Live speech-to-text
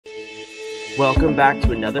Welcome back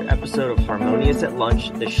to another episode of Harmonious at Lunch,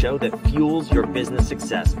 the show that fuels your business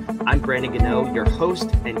success. I'm Brandon Gano, your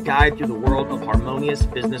host and guide through the world of harmonious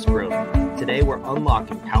business growth. Today, we're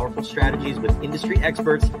unlocking powerful strategies with industry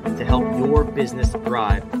experts to help your business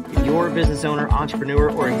thrive. If you're a business owner,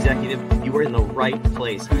 entrepreneur, or executive, you are in the right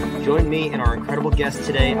place. Join me and our incredible guests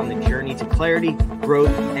today on the journey to clarity,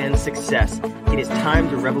 growth, and success. It is time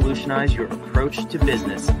to revolutionize your approach to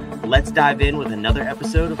business. Let's dive in with another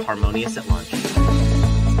episode of Harmonious at Lunch.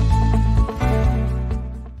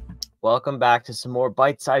 Welcome back to some more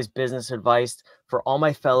bite-sized business advice for all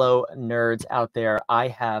my fellow nerds out there. I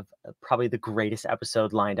have probably the greatest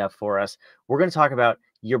episode lined up for us. We're going to talk about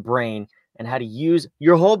your brain and how to use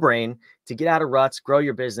your whole brain to get out of ruts, grow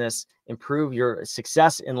your business, improve your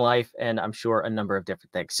success in life, and I'm sure a number of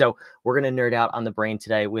different things. So we're going to nerd out on the brain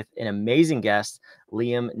today with an amazing guest,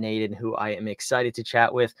 Liam Naden, who I am excited to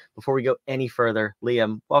chat with. Before we go any further,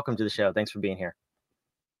 Liam, welcome to the show. Thanks for being here.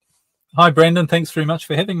 Hi, Brandon. Thanks very much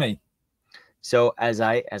for having me. So as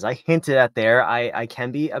I hinted at there, I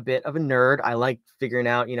can be a bit of a nerd. I like figuring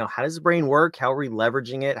out, how does the brain work? How are we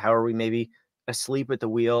leveraging it? How are we maybe asleep at the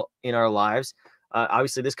wheel in our lives?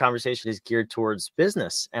 Obviously, this conversation is geared towards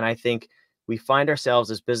business. And I think we find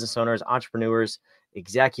ourselves as business owners, entrepreneurs,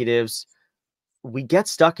 executives, we get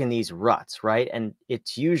stuck in these ruts, right? And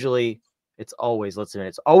it's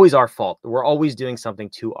always our fault. We're always doing something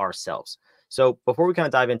to ourselves. So before we kind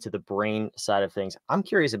of dive into the brain side of things, I'm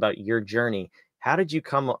curious about your journey. How did you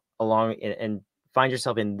come along and find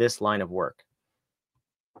yourself in this line of work?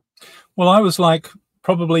 Well, I was like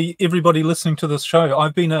probably everybody listening to this show.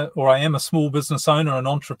 I am a small business owner, an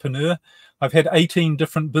entrepreneur. I've had 18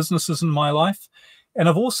 different businesses in my life. And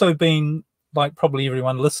I've also been, like probably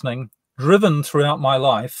everyone listening, driven throughout my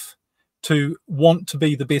life to want to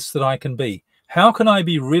be the best that I can be. How can I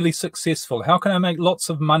be really successful? How can I make lots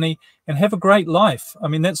of money and have a great life? I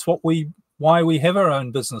mean, that's why we have our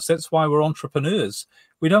own business. That's why we're entrepreneurs.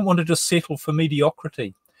 We don't want to just settle for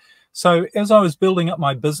mediocrity. So as I was building up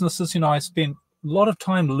my businesses, I spent a lot of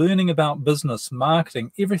time learning about business,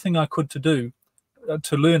 marketing, everything I could to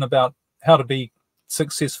learn about how to be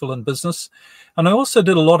successful in business. And I also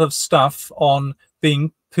did a lot of stuff on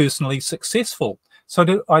being personally successful.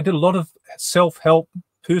 So I did a lot of self-help,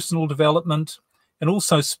 personal development, and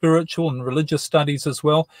also spiritual and religious studies as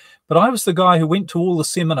well. But I was the guy who went to all the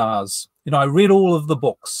seminars. I read all of the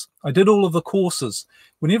books. I did all of the courses.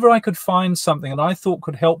 Whenever I could find something that I thought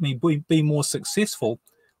could help me be more successful,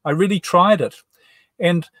 I really tried it.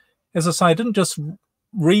 And as I say, I didn't just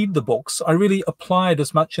read the books. I really applied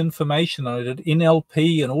as much information. I did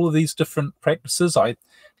NLP and all of these different practices.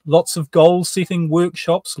 Lots of goal setting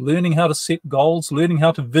workshops, learning how to set goals, learning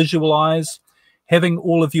how to visualize, having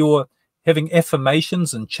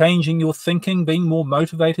affirmations and changing your thinking, being more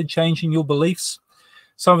motivated, changing your beliefs.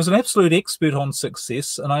 So I was an absolute expert on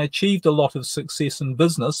success, and I achieved a lot of success in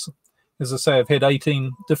business. As I say, I've had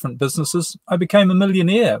 18 different businesses. I became a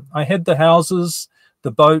millionaire. I had the houses,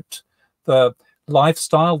 the boat, the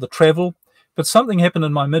lifestyle, the travel. But something happened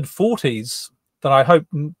in my mid-40s that I hope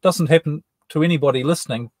doesn't happen to anybody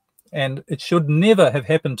listening, and it should never have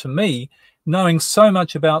happened to me, knowing so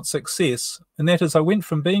much about success. And that is, I went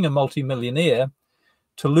from being a multimillionaire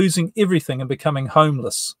to losing everything and becoming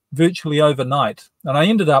homeless virtually overnight. And I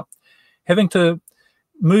ended up having to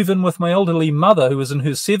move in with my elderly mother, who was in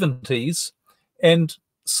her 70s, and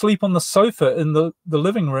sleep on the sofa in the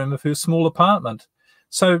living room of her small apartment.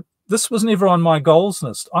 So this was never on my goals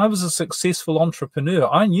list. I was a successful entrepreneur.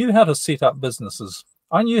 I knew how to set up businesses.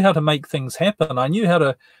 I knew how to make things happen. I knew how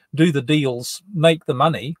to do the deals, make the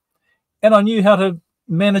money. And I knew how to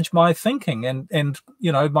manage my thinking and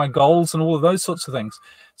my goals and all of those sorts of things.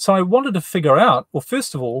 So I wanted to figure out, well,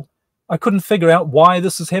 first of all, I couldn't figure out why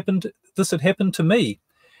this had happened to me.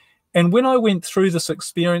 And when I went through this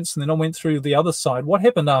experience and then I went through the other side, what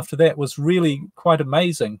happened after that was really quite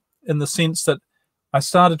amazing, in the sense that I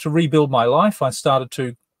started to rebuild my life. I started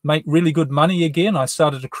to make really good money again. I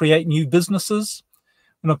started to create new businesses.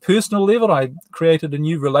 On a personal level, I created a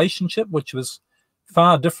new relationship, which was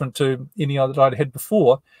far different to any other that I'd had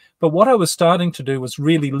before. But what I was starting to do was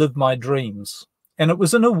really live my dreams. And it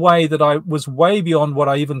was in a way that I was way beyond what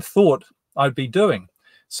I even thought I'd be doing.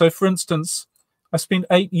 So, for instance, I spent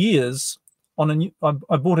 8 years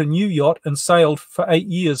I bought a new yacht and sailed for 8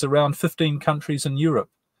 years around 15 countries in Europe.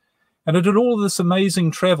 And I did all of this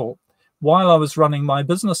amazing travel while I was running my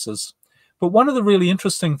businesses. But one of the really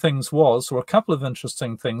interesting things was, or a couple of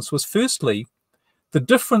interesting things, was firstly, the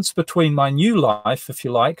difference between my new life, if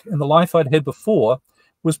you like, and the life I'd had before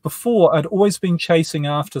was before I'd always been chasing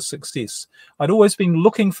after success. I'd always been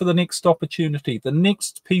looking for the next opportunity, the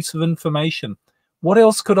next piece of information. What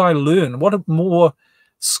else could I learn? What more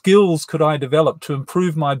skills could I develop to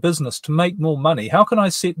improve my business, to make more money? How can I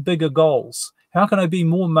set bigger goals? How can I be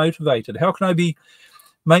more motivated? How can I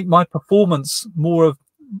make my performance more,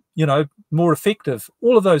 more effective?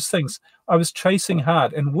 All of those things. I was chasing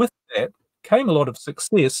hard, and with that came a lot of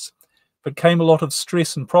success, but came a lot of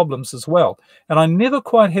stress and problems as well. And I never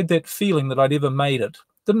quite had that feeling that I'd ever made it.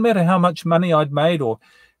 Didn't matter how much money I'd made or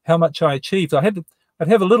how much I achieved. I'd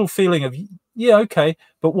have a little feeling of, yeah, okay,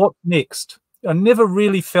 but what next? I never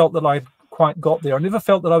really felt that I quite got there. I never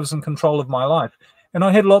felt that I was in control of my life. And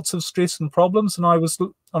I had lots of stress and problems, and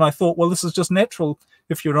I thought, well, this is just natural.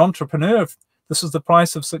 If you're an entrepreneur, if this is the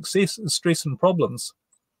price of success, is stress and problems.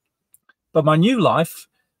 But my new life,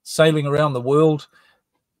 sailing around the world,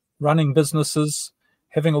 running businesses,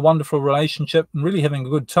 having a wonderful relationship, and really having a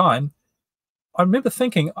good time, I remember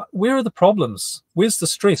thinking, where are the problems? Where's the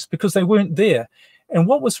stress? Because they weren't there. And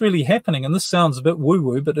what was really happening, and this sounds a bit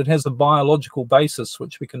woo-woo, but it has a biological basis,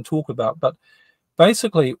 which we can talk about. But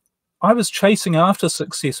basically, I was chasing after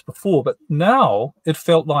success before, but now it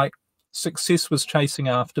felt like success was chasing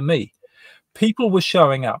after me. People were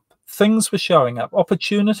showing up, things were showing up,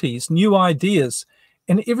 opportunities, new ideas,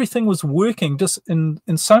 and everything was working just in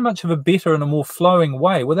so much of a better and a more flowing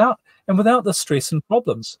way without the stress and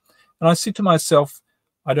problems. And I said to myself,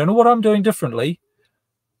 I don't know what I'm doing differently,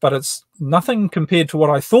 but it's nothing compared to what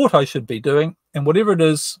I thought I should be doing. And whatever it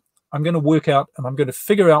is, I'm going to work out and I'm going to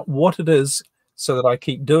figure out what it is so that I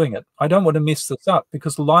keep doing it. I don't want to mess this up,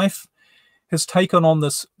 because life has taken on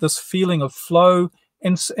this feeling of flow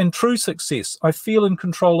and true success. I feel in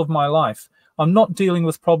control of my life. I'm not dealing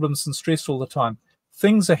with problems and stress all the time.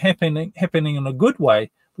 Things are happening in a good way.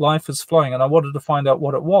 Life is flowing, and I wanted to find out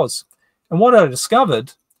what it was. And what I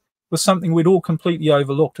discovered was something we'd all completely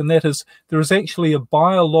overlooked, and that is there is actually a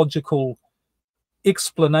biological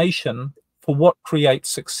explanation for what creates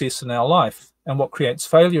success in our life and what creates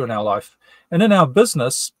failure in our life. And in our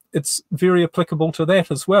business, it's very applicable to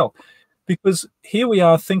that as well, because here we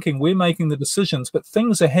are thinking we're making the decisions, but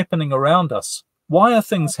things are happening around us. Why are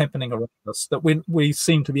things happening around us that we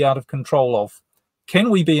seem to be out of control of? Can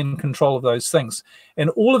we be in control of those things? And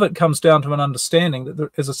all of it comes down to an understanding that,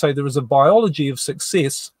 as I say, there is a biology of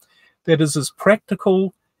success that is as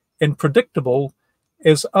practical and predictable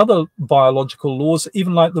as other biological laws,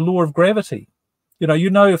 even like the law of gravity.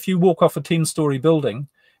 If you walk off a 10-story building,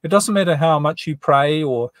 it doesn't matter how much you pray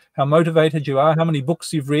or how motivated you are, how many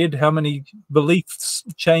books you've read, how many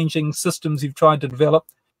belief-changing systems you've tried to develop,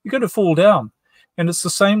 you're going to fall down. And it's the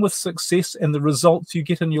same with success and the results you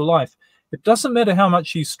get in your life. It doesn't matter how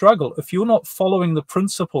much you struggle. If you're not following the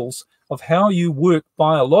principles of how you work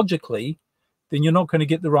biologically, then you're not going to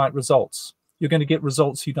get the right results. You're going to get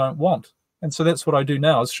results you don't want. And so that's what I do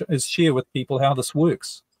now, is share with people how this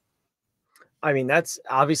works. I mean, that's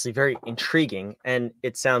obviously very intriguing, and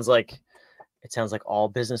it sounds like all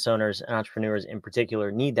business owners and entrepreneurs in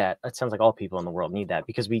particular need that. It sounds like all people in the world need that,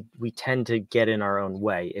 because we tend to get in our own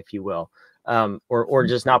way, if you will, or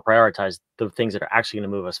just not prioritize the things that are actually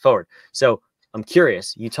going to move us forward. So I'm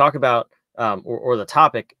curious, you talk about, or the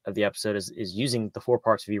topic of the episode is using the 4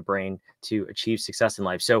 parts of your brain to achieve success in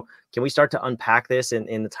life. So can we start to unpack this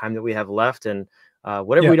in the time that we have left? And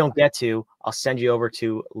whatever we don't get to, I'll send you over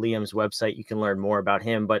to Liam's website. You can learn more about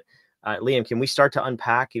him. But Liam, can we start to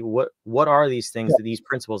unpack what are these things, these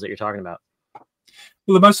principles that you're talking about?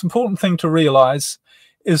 Well, the most important thing to realize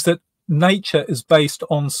is that nature is based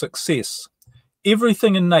on success.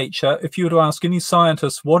 Everything in nature, if you were to ask any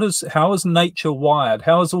scientist, how is nature wired?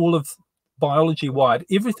 How is all of biology wired?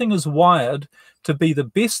 Everything is wired to be the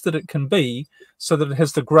best that it can be so that it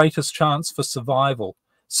has the greatest chance for survival.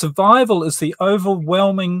 Survival is the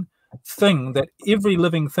overwhelming thing that every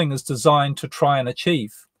living thing is designed to try and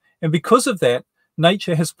achieve. And because of that,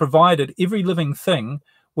 nature has provided every living thing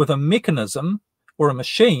with a mechanism or a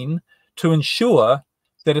machine to ensure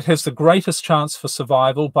that it has the greatest chance for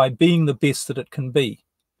survival by being the best that it can be.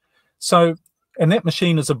 So, and that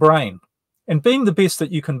machine is a brain. And being the best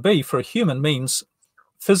that you can be for a human means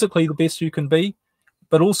physically the best you can be,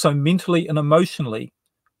 but also mentally and emotionally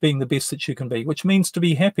being the best that you can be, which means to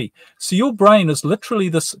be happy. So your brain is literally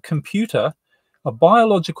this computer, a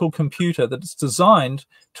biological computer that is designed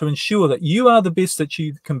to ensure that you are the best that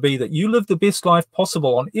you can be, that you live the best life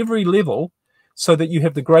possible on every level, so that you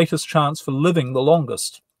have the greatest chance for living the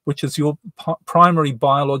longest, which is your primary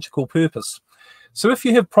biological purpose. So if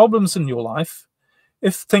you have problems in your life,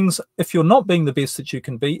 if you're not being the best that you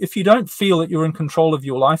can be, if you don't feel that you're in control of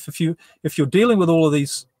your life, if you're dealing with all of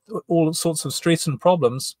these all sorts of stress and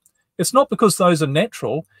problems, it's not because those are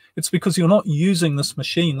natural. It's because you're not using this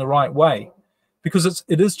machine the right way. Because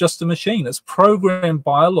it is just a machine. It's programmed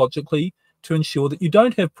biologically to ensure that you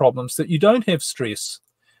don't have problems, that you don't have stress.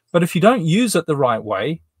 But if you don't use it the right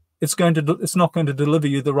way, it's not going to deliver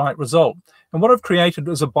you the right result. And what I've created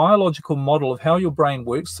is a biological model of how your brain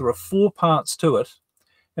works. There are 4 parts to it.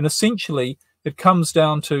 And essentially, it comes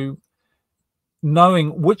down to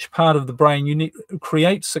knowing which part of the brain you need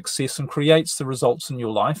creates success and creates the results in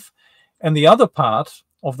your life. And the other part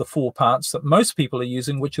of the 4 parts that most people are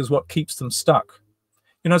using, which is what keeps them stuck.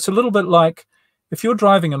 You know, it's a little bit like if you're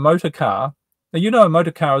driving a motor car. Now, you know, a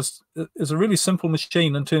motor car is a really simple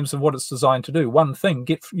machine in terms of what it's designed to do. One thing,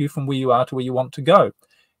 get you from where you are to where you want to go.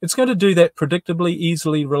 It's going to do that predictably,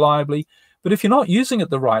 easily, reliably. But if you're not using it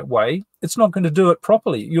the right way, it's not going to do it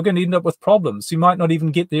properly. You're going to end up with problems. You might not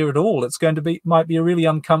even get there at all. It's going to might be a really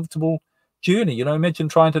uncomfortable journey. You know, imagine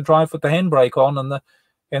trying to drive with the handbrake on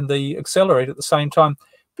and the accelerator at the same time.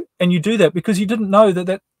 And you do that because you didn't know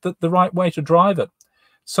that the right way to drive it.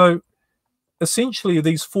 So essentially,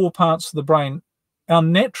 these 4 parts of the brain, our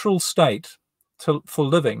natural state for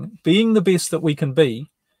living, being the best that we can be,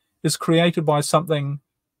 is created by something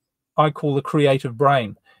I call the creative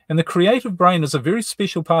brain. And the creative brain is a very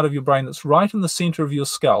special part of your brain that's right in the center of your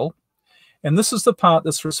skull. And this is the part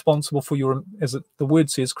that's responsible for your, the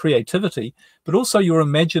word says, creativity, but also your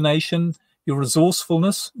imagination, your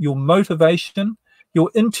resourcefulness, your motivation,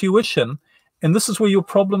 your intuition. And this is where your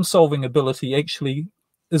problem-solving ability actually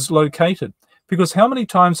is located. Because how many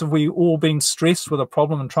times have we all been stressed with a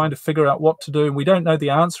problem and trying to figure out what to do, and we don't know the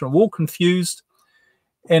answer, and we're all confused,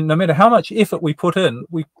 and no matter how much effort we put in,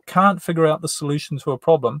 we can't figure out the solution to a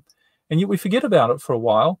problem, and yet we forget about it for a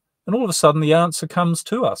while, and all of a sudden the answer comes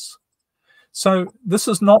to us. So this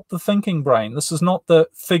is not the thinking brain. This is not the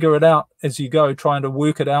figure it out as you go, trying to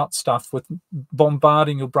work it out stuff with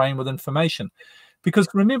bombarding your brain with information. Because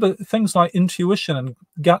remember, things like intuition and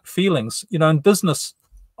gut feelings, you know, in business,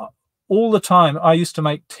 all the time, I used to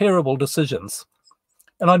make terrible decisions.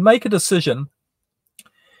 And I'd make a decision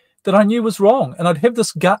that I knew was wrong. And I'd have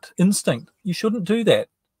this gut instinct. You shouldn't do that.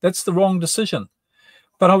 That's the wrong decision.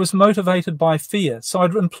 But I was motivated by fear. So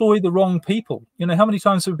I'd employ the wrong people. You know, how many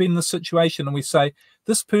times have we been in this situation and we say,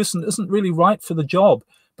 this person isn't really right for the job,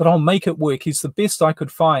 but I'll make it work. He's the best I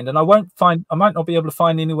could find. And I might not be able to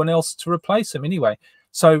find anyone else to replace him anyway.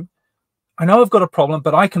 So I know I've got a problem,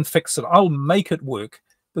 but I can fix it. I'll make it work.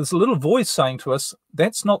 There's a little voice saying to us,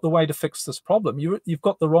 that's not the way to fix this problem. You've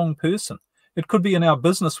got the wrong person. It could be in our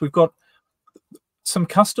business. We've got some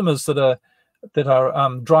customers that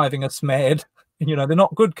are driving us mad. You know, they're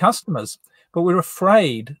not good customers, but we're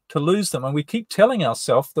afraid to lose them. And we keep telling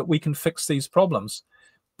ourselves that we can fix these problems,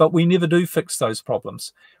 but we never do fix those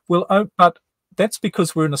problems. But that's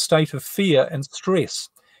because we're in a state of fear and stress.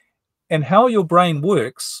 And how your brain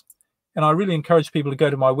works, and I really encourage people to go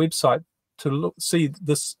to my website to see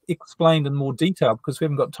this explained in more detail, because we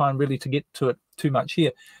haven't got time really to get to it too much here.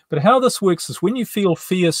 But how this works is when you feel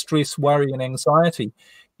fear, stress, worry, and anxiety,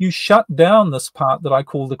 you shut down this part that I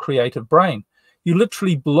call the creative brain. You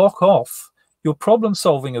literally block off your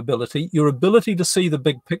problem-solving ability, your ability to see the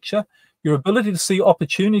big picture, your ability to see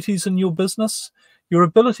opportunities in your business, your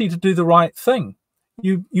ability to do the right thing.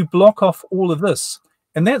 You block off all of this.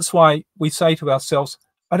 And that's why we say to ourselves,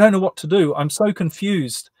 I don't know what to do. I'm so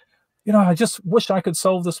confused. You know, I just wish I could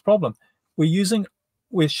solve this problem.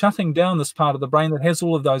 We're shutting down this part of the brain that has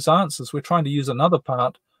all of those answers. We're trying to use another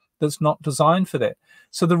part that's not designed for that.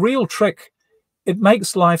 So the real trick, it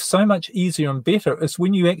makes life so much easier and better, is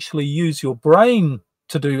when you actually use your brain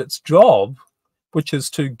to do its job, which is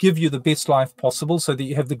to give you the best life possible so that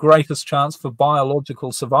you have the greatest chance for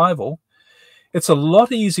biological survival. It's a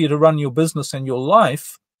lot easier to run your business and your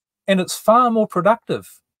life, and it's far more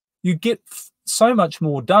productive. You get so much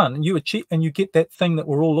more done, and you achieve, and you get that thing that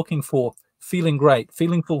we're all looking for, feeling great,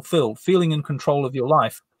 feeling fulfilled, feeling in control of your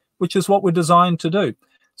life, which is what we're designed to do.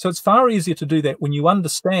 So it's far easier to do that when you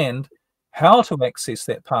understand how to access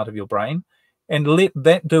that part of your brain and let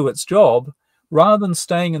that do its job, rather than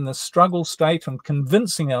staying in the struggle state and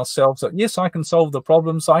convincing ourselves that, yes, I can solve the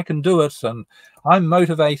problems, I can do it, and I'm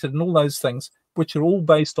motivated, and all those things, which are all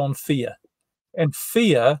based on fear. And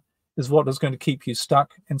fear is what is going to keep you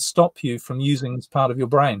stuck and stop you from using this part of your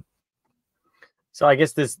brain. So I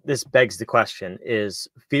guess this begs the question, is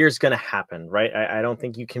fear is going to happen, right? I don't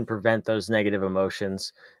think you can prevent those negative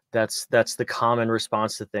emotions. That's the common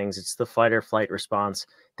response to things. It's the fight or flight response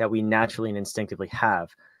that we naturally and instinctively have.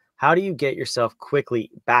 How do you get yourself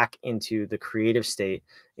quickly back into the creative state,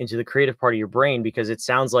 into the creative part of your brain? Because it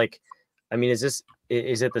sounds like, I mean, is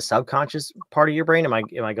Is it the subconscious part of your brain? Am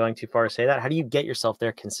I going too far to say that? How do you get yourself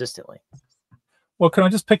there consistently? Well, can I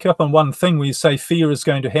just pick you up on one thing where you say fear is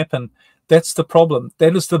going to happen? That's the problem.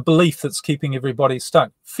 That is the belief that's keeping everybody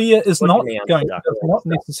stuck. Fear is not going to, does not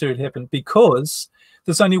necessarily happen, because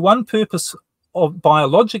there's only one purpose of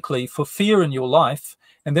biologically for fear in your life,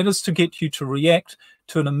 and that is to get you to react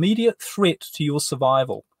to an immediate threat to your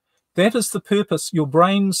survival. That is the purpose. Your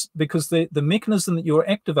brain's, because the mechanism that you're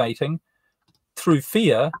activating through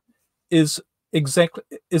fear is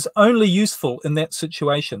only useful in that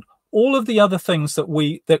situation. All of the other things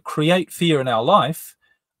that create fear in our life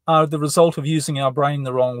are the result of using our brain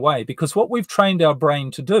the wrong way, because what we've trained our brain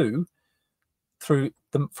to do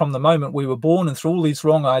from the moment we were born and through all these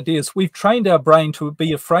wrong ideas, we've trained our brain to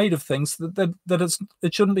be afraid of things that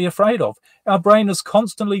it shouldn't be afraid of. Our brain is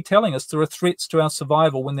constantly telling us there are threats to our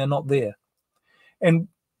survival when they're not there. And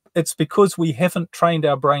it's because we haven't trained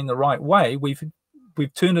our brain the right way. We've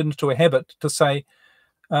turned it into a habit to say,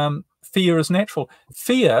 fear is natural.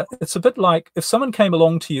 Fear, it's a bit like if someone came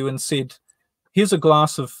along to you and said, here's a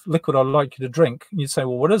glass of liquid I'd like you to drink. And you'd say,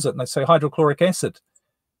 well, what is it? And they say hydrochloric acid.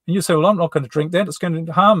 And you say, well, I'm not going to drink that. It's going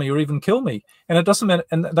to harm me or even kill me. And it doesn't matter.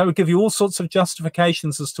 And they would give you all sorts of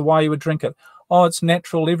justifications as to why you would drink it. Oh, it's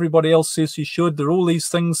natural. Everybody else says you should. There are all these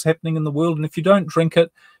things happening in the world. And if you don't drink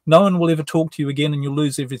it, no one will ever talk to you again and you'll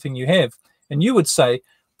lose everything you have. And you would say,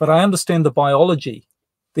 but I understand the biology,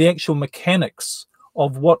 the actual mechanics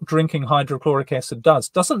of what drinking hydrochloric acid does.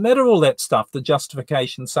 Doesn't matter all that stuff, the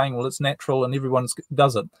justification saying, well, it's natural and everyone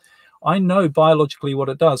does it. I know biologically what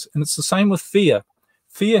it does. And it's the same with fear.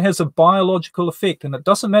 Fear has a biological effect, and it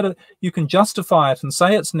doesn't matter. You can justify it and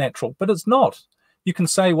say it's natural, but it's not. You can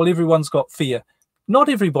say, well, everyone's got fear. Not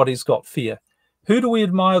everybody's got fear. Who do we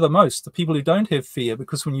admire the most? The people who don't have fear,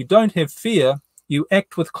 because when you don't have fear, you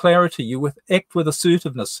act with clarity, you act with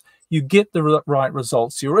assertiveness, you get the right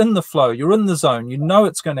results, you're in the flow, you're in the zone, you know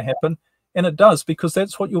it's going to happen, and it does, because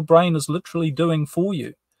that's what your brain is literally doing for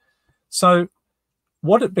you. So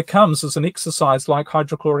what it becomes is an exercise like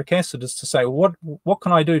hydrochloric acid is to say, what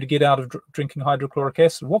can I do to get out of drinking hydrochloric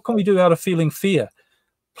acid? What can we do out of feeling fear?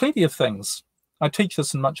 Plenty of things. I teach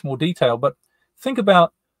this in much more detail, but think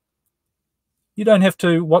about, you don't have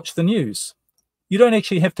to watch the news. You don't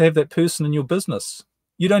actually have to have that person in your business.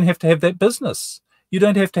 You don't have to have that business. You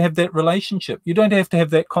don't have to have that relationship. You don't have to have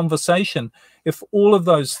that conversation if all of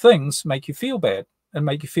those things make you feel bad and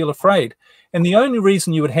make you feel afraid. And the only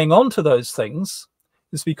reason you would hang on to those things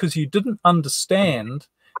is because you didn't understand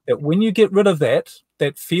that when you get rid of that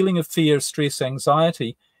feeling of fear, stress,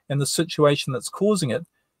 anxiety, and the situation that's causing it,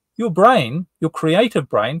 your brain, your creative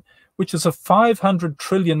brain, which is a 500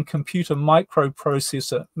 trillion computer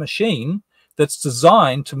microprocessor machine that's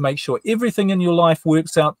designed to make sure everything in your life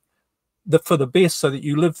works out for the best, so that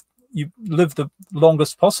you live the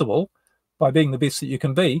longest possible by being the best that you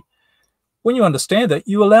can be. When you understand that,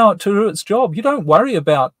 you allow it to do its job. You don't worry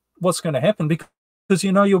about what's going to happen, because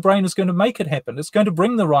you know your brain is going to make it happen. It's going to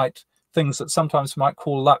bring the right things that sometimes might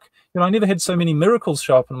call luck. I never had so many miracles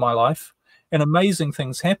show up in my life and amazing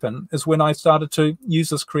things happen as when I started to use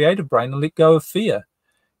this creative brain and let go of fear.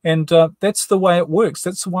 And that's the way it works.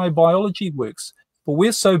 That's the way biology works. But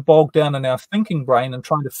we're so bogged down in our thinking brain and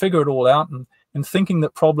trying to figure it all out and thinking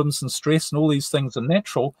that problems and stress and all these things are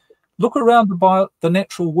natural. Look around the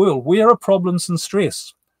natural world. Where are problems and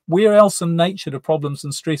stress? Where else in nature do problems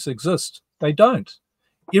and stress exist? They don't.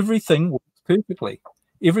 Everything works perfectly.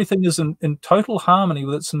 Everything is in total harmony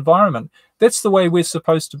with its environment. That's the way we're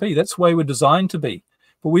supposed to be. That's the way we're designed to be.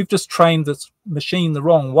 But we've just trained this machine the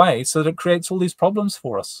wrong way, so that it creates all these problems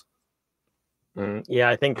for us. Yeah,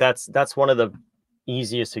 I think that's one of the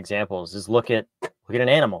easiest examples. Is look at an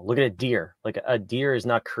animal. Look at a deer. Like, a deer is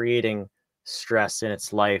not creating stress in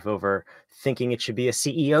its life over thinking it should be a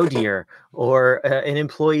CEO deer or an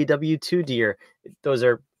employee W-2 deer. Those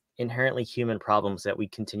are inherently human problems that we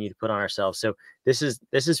continue to put on ourselves. So this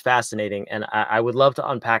is fascinating, and I would love to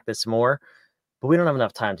unpack this more, but we don't have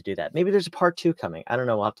enough time to do that. Maybe there's a part 2 coming. I don't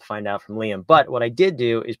know. We'll have to find out from Liam. But what I did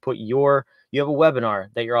do is put you have a webinar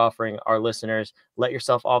that you're offering our listeners,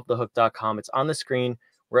 letyourselfoffthehook.com. It's on the screen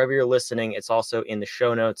wherever you're listening. It's also in the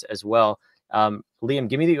show notes as well. Liam,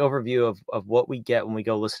 give me the overview of what we get when we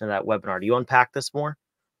go listen to that webinar. Do you unpack this more?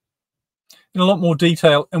 In a lot more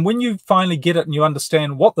detail. And when you finally get it and you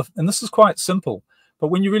understand and this is quite simple, but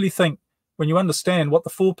when you really when you understand what the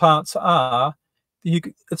 4 parts are,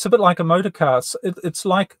 it's a bit like a motor car. It's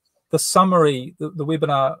like the summary, the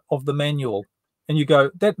webinar of the manual. And you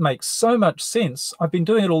go, that makes so much sense. I've been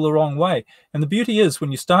doing it all the wrong way. And the beauty is,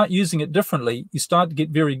 when you start using it differently, you start to get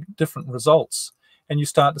very different results. And you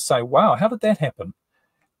start to say, wow, how did that happen?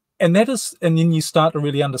 and then you start to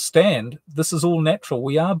really understand this is all natural.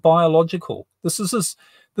 We are biological. This is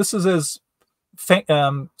as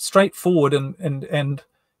straightforward and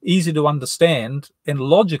easy to understand and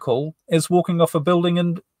logical as walking off a building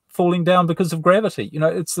and falling down because of gravity.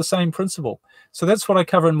 It's the same principle. So that's what I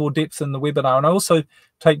cover in more depth in the webinar. And I also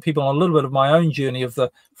take people on a little bit of my own journey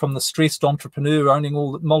from the stressed entrepreneur owning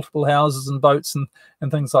all multiple houses and boats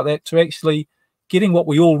and things like that, to actually getting what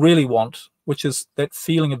we all really want, which is that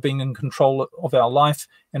feeling of being in control of our life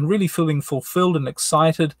and really feeling fulfilled and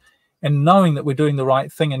excited and knowing that we're doing the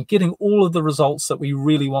right thing and getting all of the results that we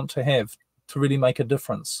really want to have to really make a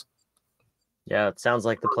difference. Yeah, it sounds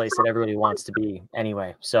like the place that everybody wants to be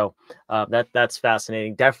anyway. So that's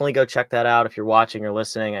fascinating. Definitely go check that out. If you're watching or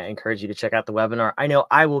listening, I encourage you to check out the webinar. I know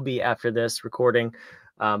I will be after this recording.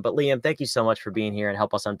 But Liam, thank you so much for being here and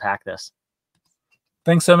help us unpack this.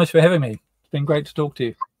 Thanks so much for having me. It's been great to talk to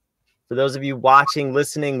you. For those of you watching,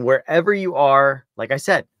 listening, wherever you are, like I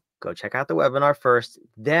said, go check out the webinar first,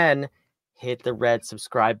 then hit the red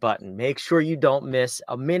subscribe button. Make sure you don't miss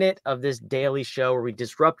a minute of this daily show where we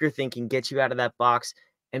disrupt your thinking, get you out of that box,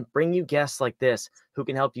 and bring you guests like this who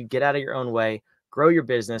can help you get out of your own way, grow your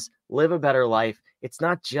business, live a better life. It's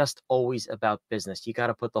not just always about business. You got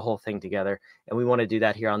to put the whole thing together. And we want to do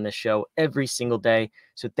that here on this show every single day.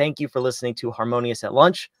 So thank you for listening to Harmonious at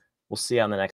Lunch. We'll see you on the next